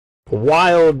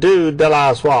Wild Dude, the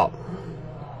last one.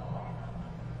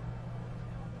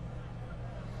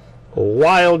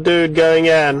 Wild Dude going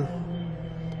in.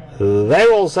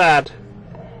 They're all set.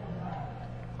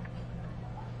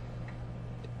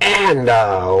 And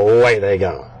away they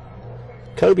go.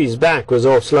 Kobe's back was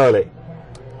off slowly.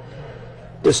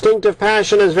 Distinctive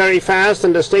Passion is very fast,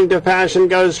 and Distinctive Passion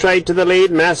goes straight to the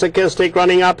lead. Masochistic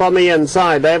running up on the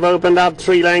inside. They've opened up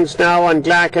 3 lengths now on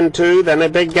Glack and 2, then a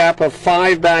big gap of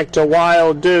 5 back to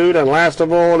Wild Dude, and last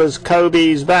of all is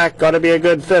Kobe's back. Got to be a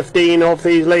good 15 off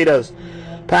these leaders.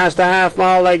 Past a half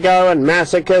mile they go, and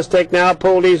Masochistic now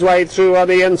pulled his way through on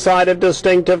the inside of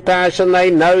Distinctive Passion.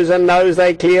 They nose and nose,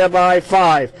 they clear by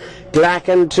 5. Glack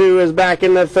and 2 is back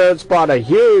in the 3rd spot. A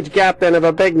huge gap then of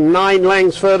a big 9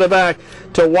 lengths further back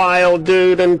to Wild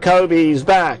Dude and Kobe's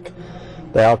back.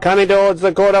 They are coming towards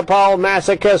the quarter pole.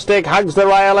 Masochistic hugs the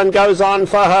rail and goes on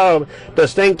for home.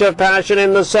 Distinctive Passion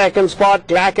in the 2nd spot.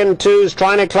 Glack and 2's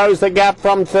trying to close the gap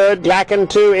from 3rd. Glack and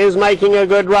 2 is making a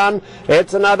good run.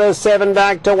 It's another 7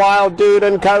 back to Wild Dude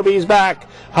and Kobe's back.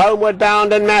 Homeward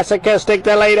Bound and Masochistic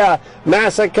the leader.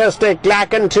 Masochistic,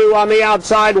 Glack and 2 on the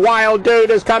outside. Wild Dude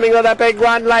is coming with a big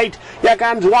run late. Here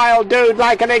comes Wild Dude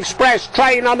like an express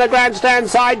train on the grandstand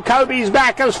side. Kobe's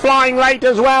back is flying late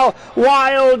as well.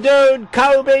 Wild Dude,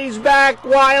 Kobe's back.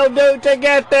 Wild Dude to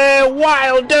get there.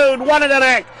 Wild Dude, one in the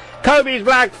neck. Kobe's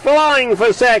back flying for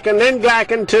 2nd. Then Glack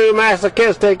and 2,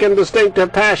 Masochistic and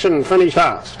Distinctive Passion finish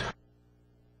fast.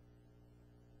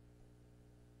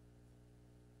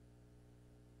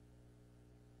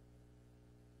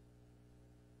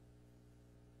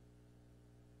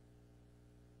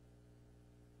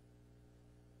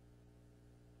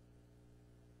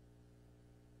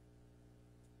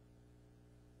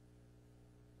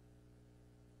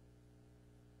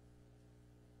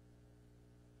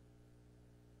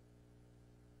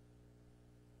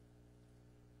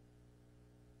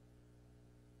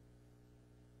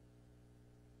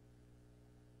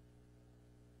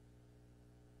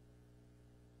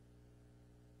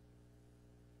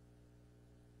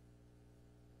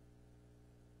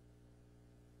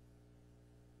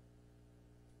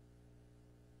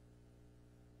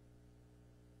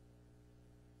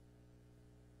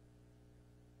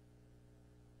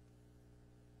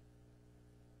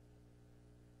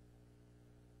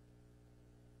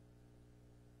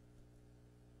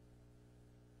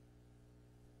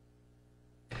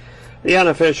 The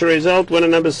unofficial result, winner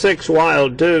number 6,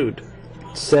 Wild Dude.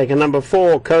 2nd, number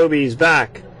 4, Kobe's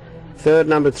back. 3rd,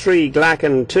 number 3, Glack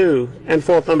and 2. And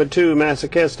 4th, number 2,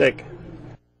 Masochistic.